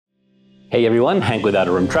Hey everyone, Hank with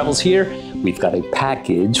Outer Rim Travels here. We've got a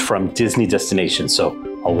package from Disney Destinations, so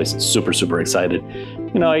always super excited.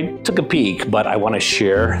 You know, I took a peek, but I want to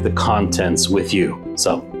share the contents with you.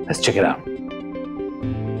 So let's check it out.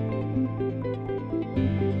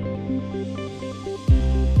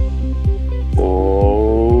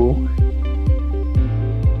 Oh,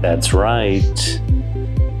 that's right.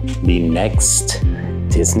 The next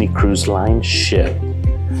Disney Cruise Line ship.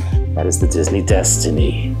 That is the Disney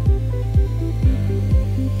Destiny.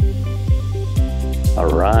 All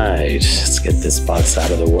right, let's get this box out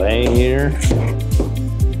of the way here.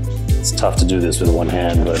 It's tough to do this with one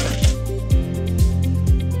hand, but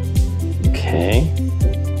okay.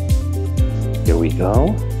 Here we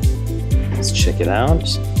go. Let's check it out.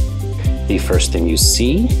 The first thing you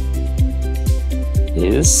see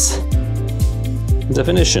is the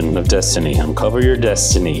definition of destiny. Uncover your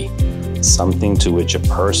destiny. Something to which a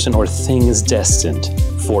person or thing is destined.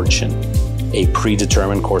 Fortune. A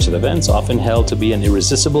predetermined course of events often held to be an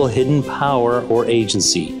irresistible hidden power or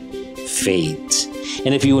agency. Fate.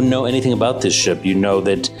 And if you know anything about this ship, you know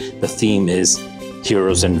that the theme is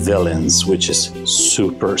heroes and villains, which is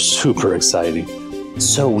super exciting.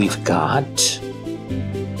 So we've got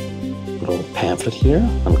a little pamphlet here,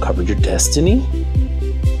 Uncover Your Destiny.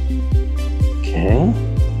 Okay.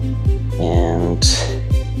 And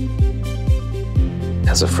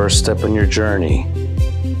as a first step on your journey.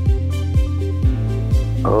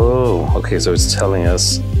 Oh, okay, so it's telling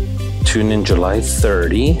us tune in July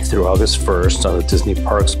 30 through August 1st on the Disney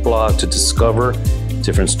Parks blog to discover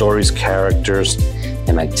different stories, characters,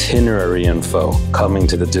 and itinerary info coming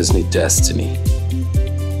to the Disney Destiny.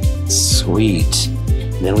 Sweet.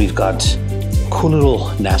 And then we've got a cool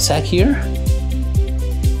little knapsack here.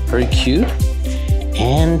 Very cute.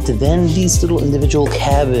 And then these little individual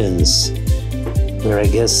cabins where I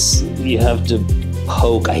guess you have to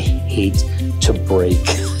poke. I hate to break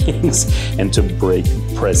things and to break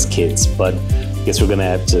press kits, but I guess we're gonna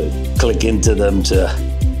have to click into them to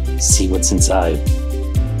see what's inside.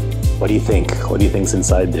 What do you think? What do you think's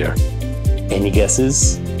inside there? Any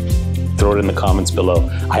guesses? Throw it in the comments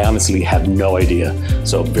below. I honestly have no idea,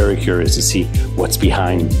 so very curious to see what's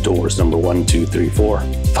behind doors number 1, 2, 3, 4,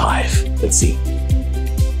 5. Let's see.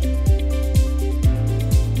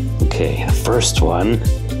 Okay, the first one,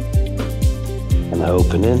 and I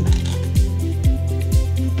open it.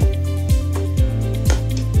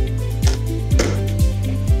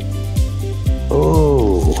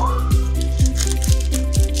 Oh,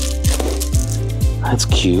 that's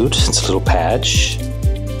cute. It's a little patch.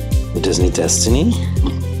 The Disney Destiny.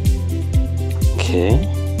 Okay,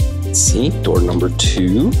 let's see, door number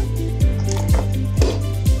 2.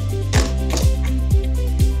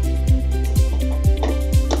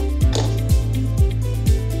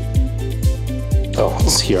 Oh,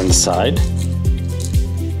 it's here on the side.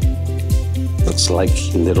 Looks like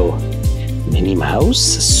a little Minnie Mouse,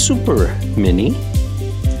 super mini,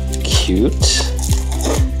 cute.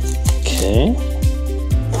 Okay,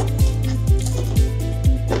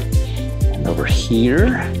 and over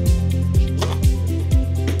here,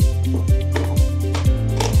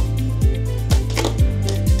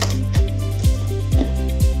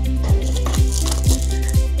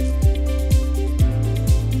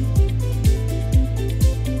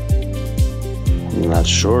 I'm not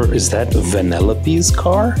sure, is that Vanellope's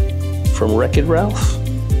car? From Wreck-It Ralph?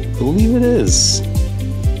 I believe it is.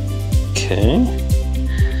 Okay.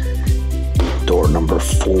 Door number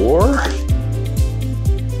 4.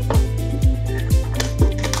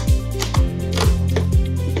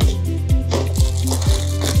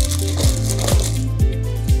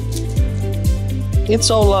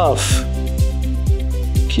 It's Olaf.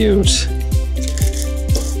 Cute.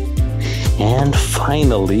 And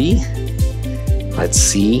finally, let's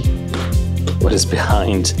see what is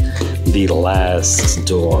behind the last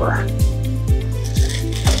door.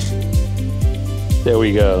 There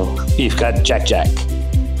we go. We've got Jack.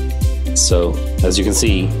 So, as you can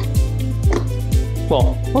see,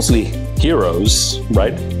 well, mostly heroes,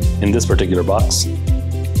 right? In this particular box.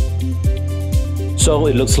 So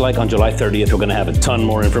it looks like on July 30th, we're gonna have a ton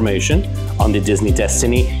more information on the Disney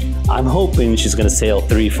Destiny. I'm hoping she's gonna sail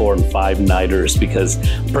 3, 4, and 5 nighters because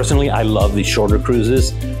personally, I love these shorter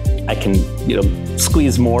cruises. I can,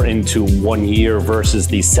 squeeze more into 1 year versus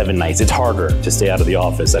these 7 nights. It's harder to stay out of the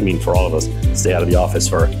office. I mean, for all of us, stay out of the office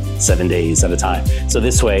for 7 days at a time. So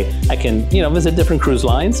this way I can, visit different cruise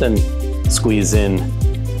lines and squeeze in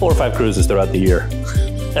 4 or 5 cruises throughout the year.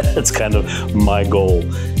 That's kind of my goal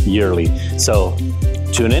yearly. So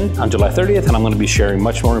tune in on July 30th, and I'm going to be sharing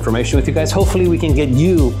much more information with you guys. Hopefully we can get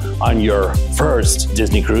you on your first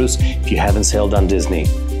Disney cruise if you haven't sailed on Disney.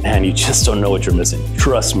 man, you just don't know what you're missing.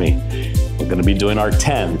 Trust me. We're gonna be doing our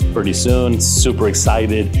 10 pretty soon. Super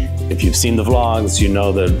excited. If you've seen the vlogs, you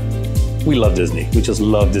know that we love Disney. We just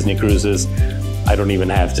love Disney cruises. I don't even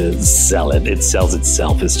have to sell it. It sells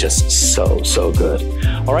itself. It's just so good.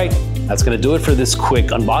 All right, that's gonna do it for this quick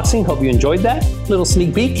unboxing. Hope you enjoyed that little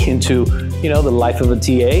sneak peek into, you know, the life of a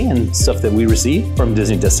TA and stuff that we receive from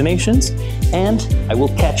Disney destinations. And I will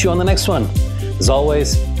catch you on the next one. As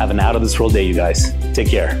always, have an out of this world day, you guys. Take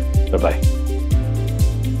care. Bye-bye.